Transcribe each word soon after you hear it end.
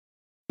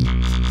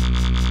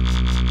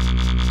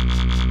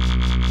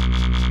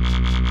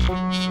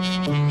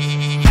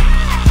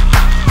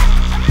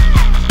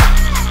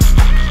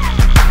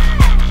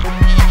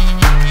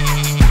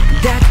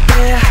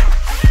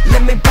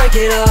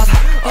it off.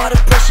 All the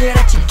pressure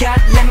that you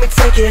got, let me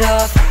take it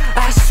off.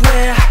 I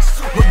swear,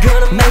 we're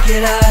gonna make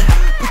it out.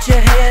 Put your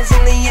hands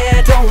in the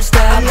air, don't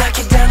stop. I'll knock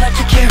you down like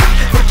you carry,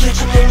 forget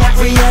your name like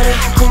Rihanna.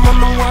 You can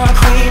run the world,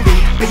 queen bee,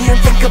 be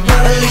unthinkable,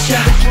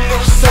 Alicia. We can go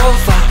so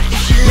far if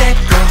she let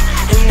go,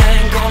 and I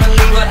ain't gonna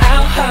leave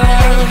without her.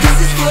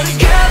 This is for the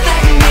girl that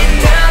can get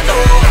down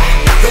low.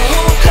 The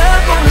whole club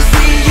wanna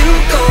see you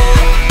go.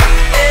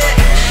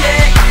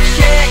 Shake,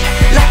 shake,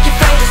 like your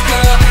famous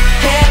girl.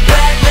 Head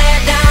back, lay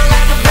down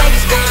like a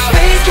Vegas girl.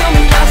 Bass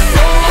coming up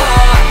so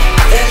hard,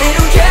 that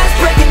little dress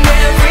breaking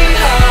every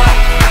heart.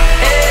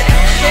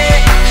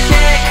 Shake,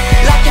 shake,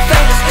 like your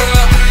famous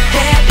girl.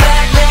 Head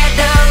back, lay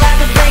down like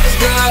a Vegas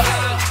girl.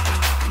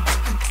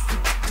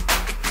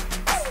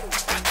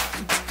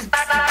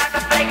 Like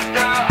a Vegas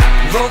girl.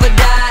 Roll the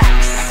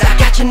dice, I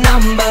got your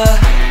number.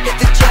 Hit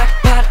the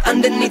jackpot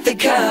underneath the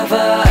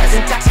covers.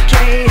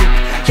 Intoxicated,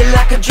 you're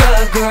like a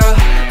drug girl.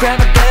 Grab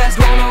a glass,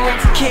 gonna run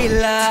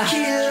tequila.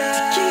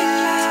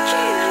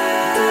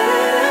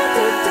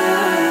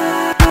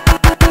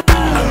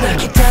 I'll knock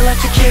you down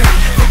like you carry,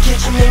 forget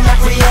your name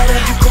like Rihanna.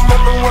 You can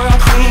run the world,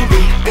 queen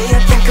bee, be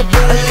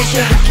unthinkable,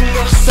 Alicia. We can go